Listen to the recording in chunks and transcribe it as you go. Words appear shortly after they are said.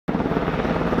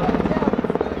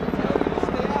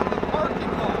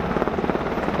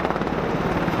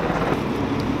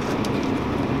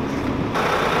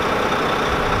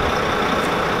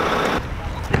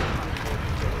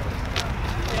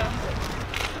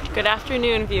Good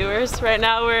afternoon, viewers. Right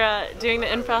now we're doing the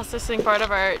in-processing part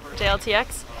of our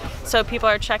Jltx. So people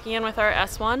are checking in with our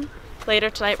S1. Later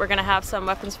tonight we're going to have some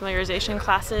weapons familiarization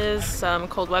classes, some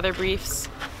cold weather briefs,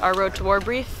 our road to war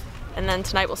brief, and then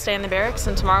tonight we'll stay in the barracks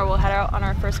and tomorrow we'll head out on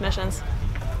our first missions.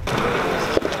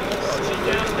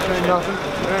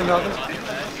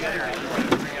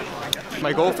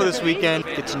 My goal for this weekend,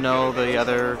 get to know the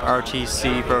other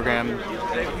ROTC program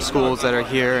schools that are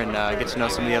here and get to know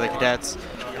some of the other cadets,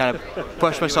 kind of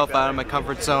push myself out of my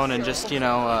comfort zone and just, you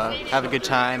know, have a good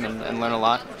time and learn a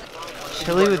lot.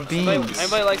 Chili with beans.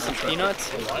 Anybody like some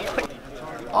peanuts?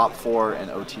 Op 4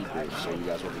 and OT brief, so you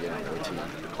guys will be getting an OT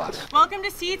class. Welcome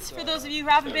to seats for those of you who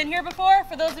haven't been here before.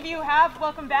 For those of you who have,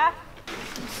 welcome back.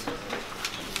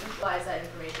 Why is that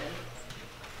information?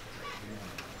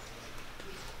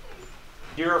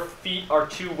 Your feet are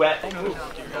too wet.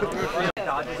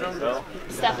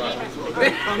 Stephanie.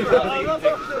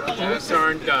 Jokes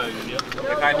aren't done.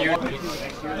 If I knew.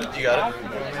 You got it?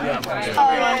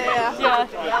 Yeah.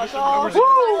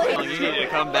 You need to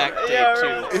come back day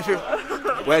 2.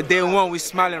 Well, day 1, we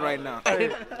smiling right now.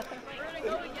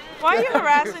 Why are you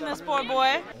harassing this poor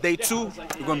boy? Day 2,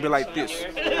 we're gonna be like this.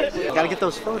 Gotta get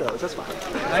those photos, that's fine.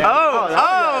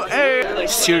 Oh, hey.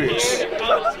 Serious.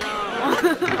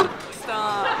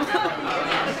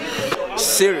 Stop.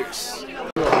 Serious.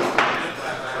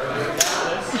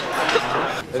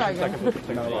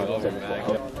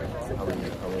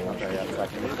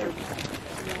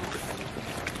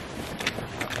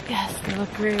 Yes, they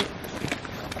look great.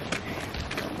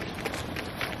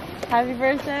 Happy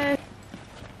birthday.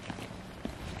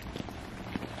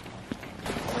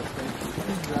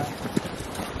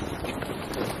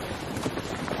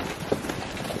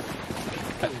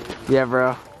 Yeah,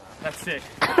 bro. That's sick.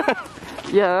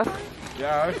 Yeah.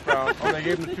 Yeah, I found. Oh, they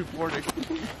gave him 240.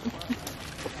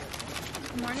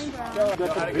 Good morning, bro.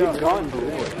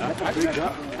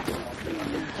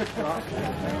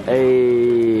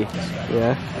 Hey.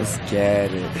 Yeah. That's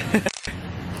Jared.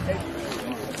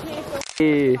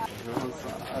 Hey.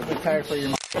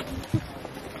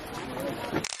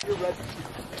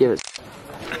 Give it.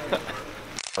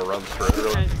 Run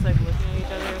through. Guys just like looking at each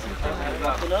other or something.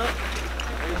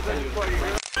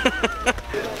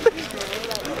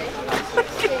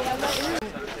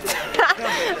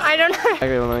 I don't know.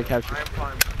 Okay, I'm gonna capture.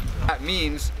 That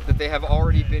means that they have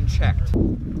already been checked.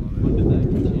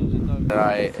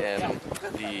 I am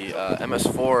the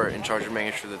MS4 in charge of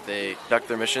making sure that they conduct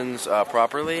their missions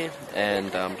properly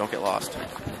and don't get lost.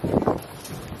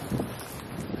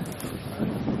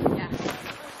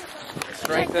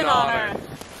 Strength and honor.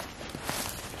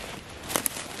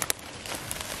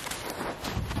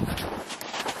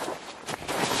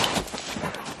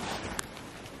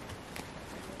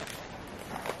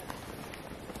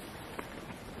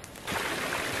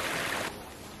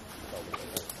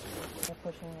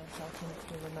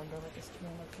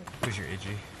 Who's your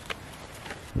AG?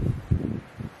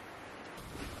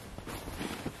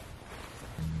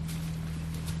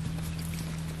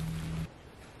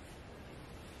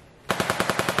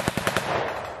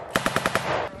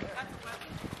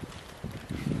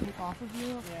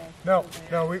 No,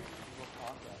 we.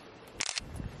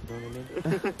 You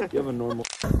have a normal.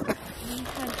 You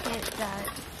can't get that.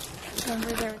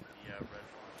 Remember there.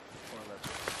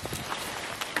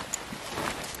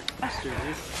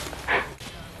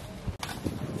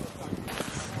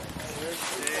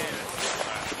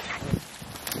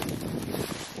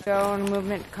 Go on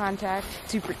movement contact.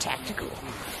 Super tactical.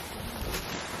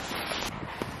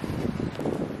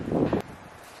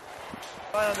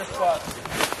 On the spot.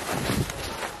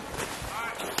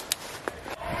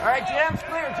 All right, jam's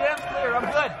clear. Jam's clear.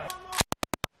 I'm good.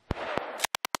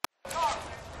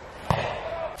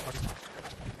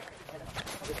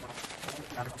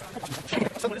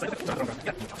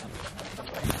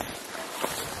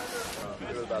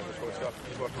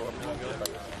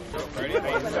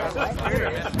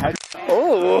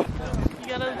 Oh. You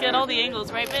gotta get all the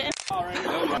angles, right, Mitten?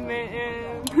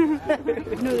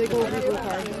 No, they go over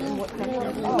cars.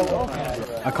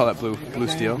 I call that blue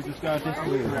steel.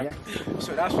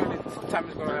 So that's when the time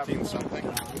is going to happen. Something.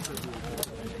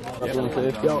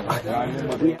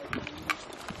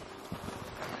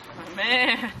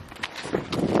 Man.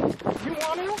 You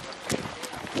want to?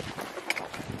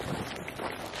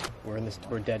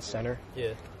 We're dead center.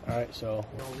 Yeah. All right, so.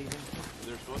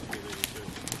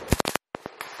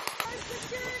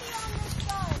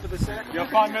 You have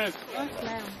 5 minutes.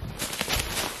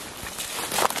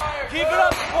 Keep it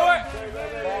up, support.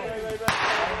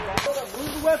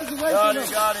 Move the weapons away Got from it.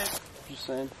 them. Got it. Just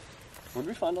saying. Where did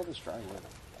we find all this dry wood?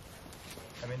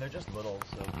 I mean, they're just little,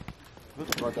 so.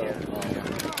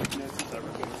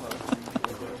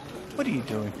 What are you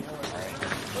doing?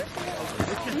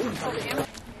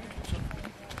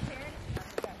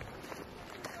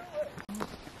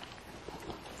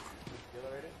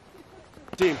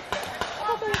 Team.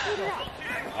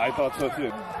 I thought so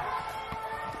too.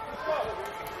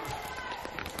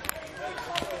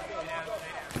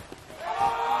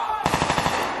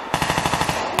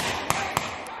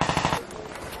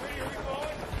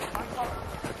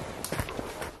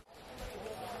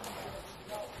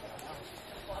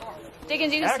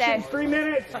 Diggins, you can stay. 3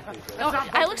 minutes. No,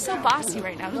 I look so bossy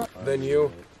right now. Then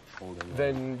you.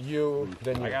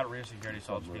 I got rear security,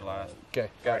 so I'll just be last. Okay,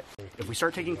 got it. If we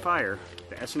start taking fire,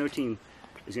 the S&O team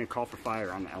is going to call for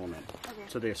fire on the element. Okay.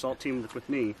 So the assault team that's with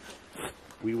me,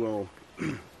 we will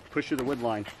push through the wood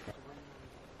line.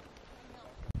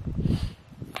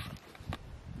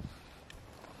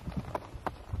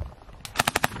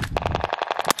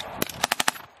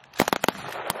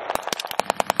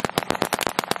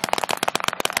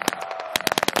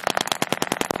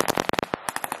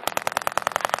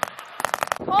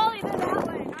 Holy, they're that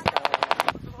way.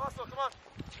 Come on.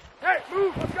 Hey,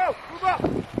 move. Let's go. Move up.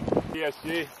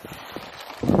 ESG.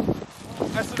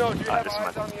 S&O, do you have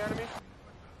eyes on the enemy?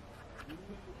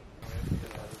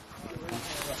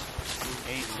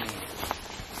 18.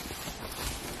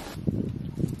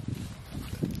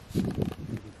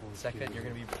 Second, you're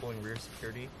going to be pulling rear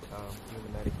security. You and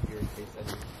the medic here in case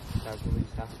any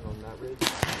casualties happen on that ridge.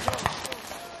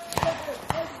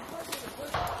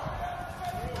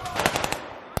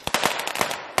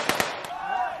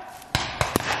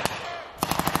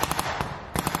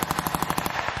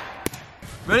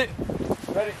 Ready?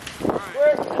 Ready.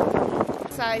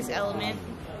 Size element.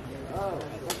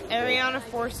 Ariana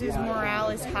Force's morale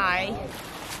is high.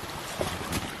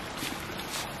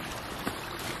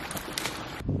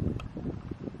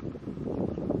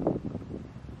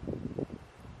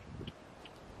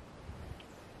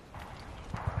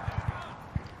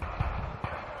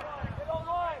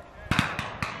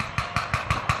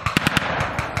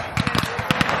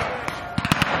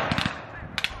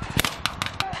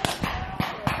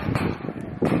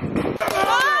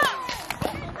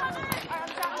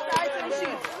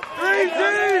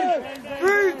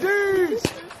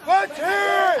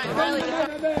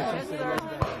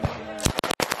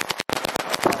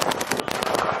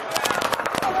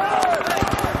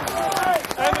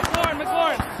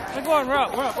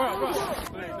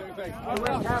 We're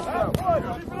up.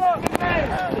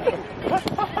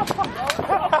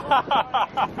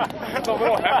 It's a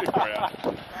little heavy for you.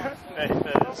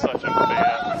 Nathan is such a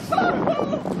fan.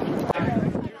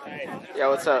 Yeah,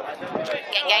 what's up?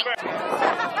 Gang, gang.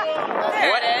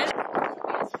 What is?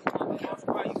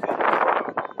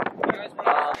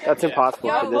 That's impossible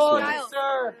for this one.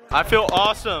 I feel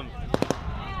awesome.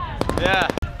 Yeah.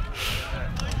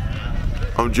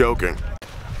 I'm joking.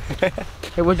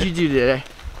 Hey, what'd you do today?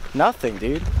 Nothing,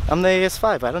 dude. I'm the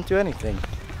AS5. I don't do anything.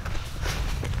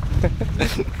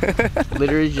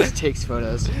 Literally just takes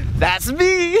photos. That's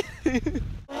me! Look,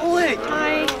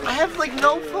 I have like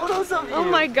no photos of you. Oh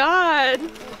my god.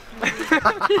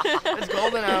 It's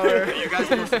golden hour. You guys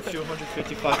posted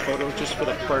 255 photos just for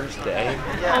the first day.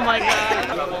 Oh my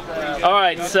god. All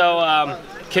right, so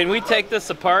can we take this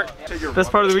apart?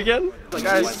 Best part of the weekend?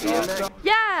 Guys,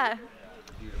 Yeah.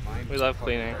 We love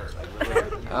cleaning.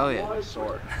 oh yeah.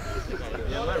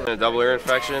 A double ear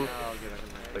infection.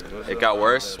 It got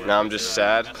worse. Now I'm just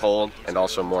sad, cold, and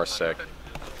also more sick.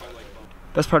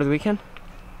 Best part of the weekend?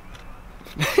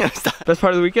 Best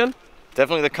part of the weekend?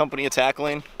 Definitely the company of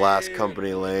tackling. Last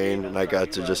company lane, and I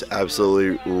got to just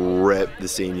absolutely rip the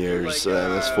seniors,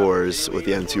 MS4s with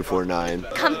the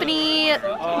M249. Company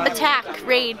attack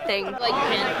raid thing. Like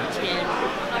pin.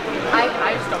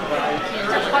 I just don't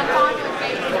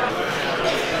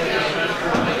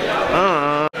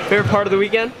know. Favorite part of the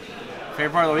weekend?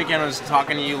 Favorite part of the weekend was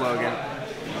talking to you, Logan.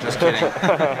 Just kidding.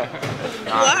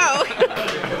 Wow.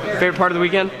 Favorite part of the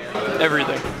weekend?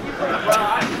 Everything.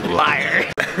 Liar.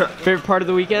 Favorite part of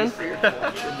the weekend? Favorite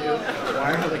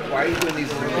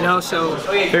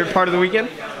part of the weekend?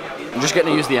 I'm just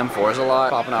getting to use the M4s a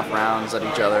lot, popping off rounds at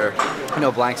each other.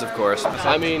 No blanks, of course.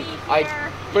 I mean,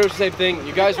 pretty much the same thing.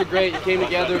 You guys were great. You came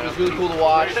together. It was really cool to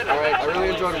watch. All right, I really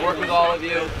enjoyed working with all of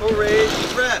you. Hooray,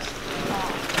 rest.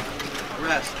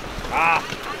 Rest. I'm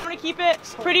gonna keep it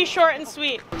pretty short and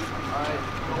sweet.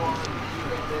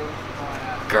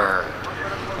 Grr.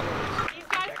 These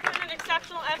guys put in an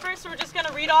exceptional effort, so we're just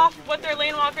gonna read off what their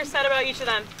lane walkers said about each of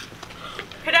them.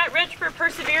 Cadet Rich for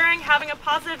persevering, having a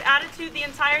positive attitude the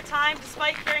entire time,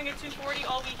 despite carrying a 240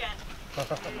 all weekend.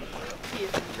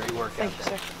 Great work. Thank you,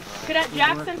 sir. Cadet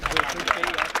Jackson.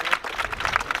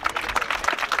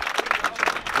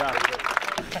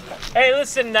 Hey,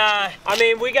 listen, I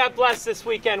mean, we got blessed this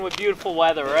weekend with beautiful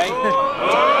weather, right?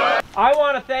 I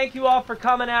want to thank you all for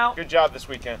coming out. Good job this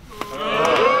weekend.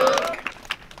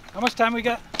 How much time we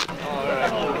got?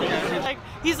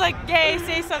 He's like, gay,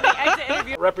 say something, exit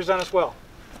interview. Represent us well.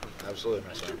 Absolutely,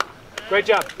 my son. Great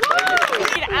job. You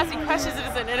need to ask me questions if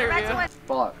it's an interview.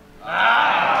 Follow.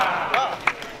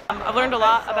 I've learned a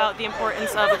lot about the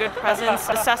importance of a good presence,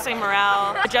 assessing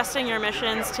morale, adjusting your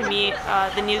missions to meet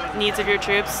the needs of your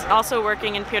troops, also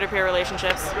working in peer-to-peer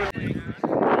relationships.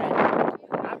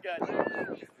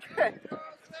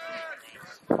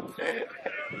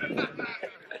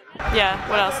 Yeah,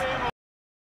 what else?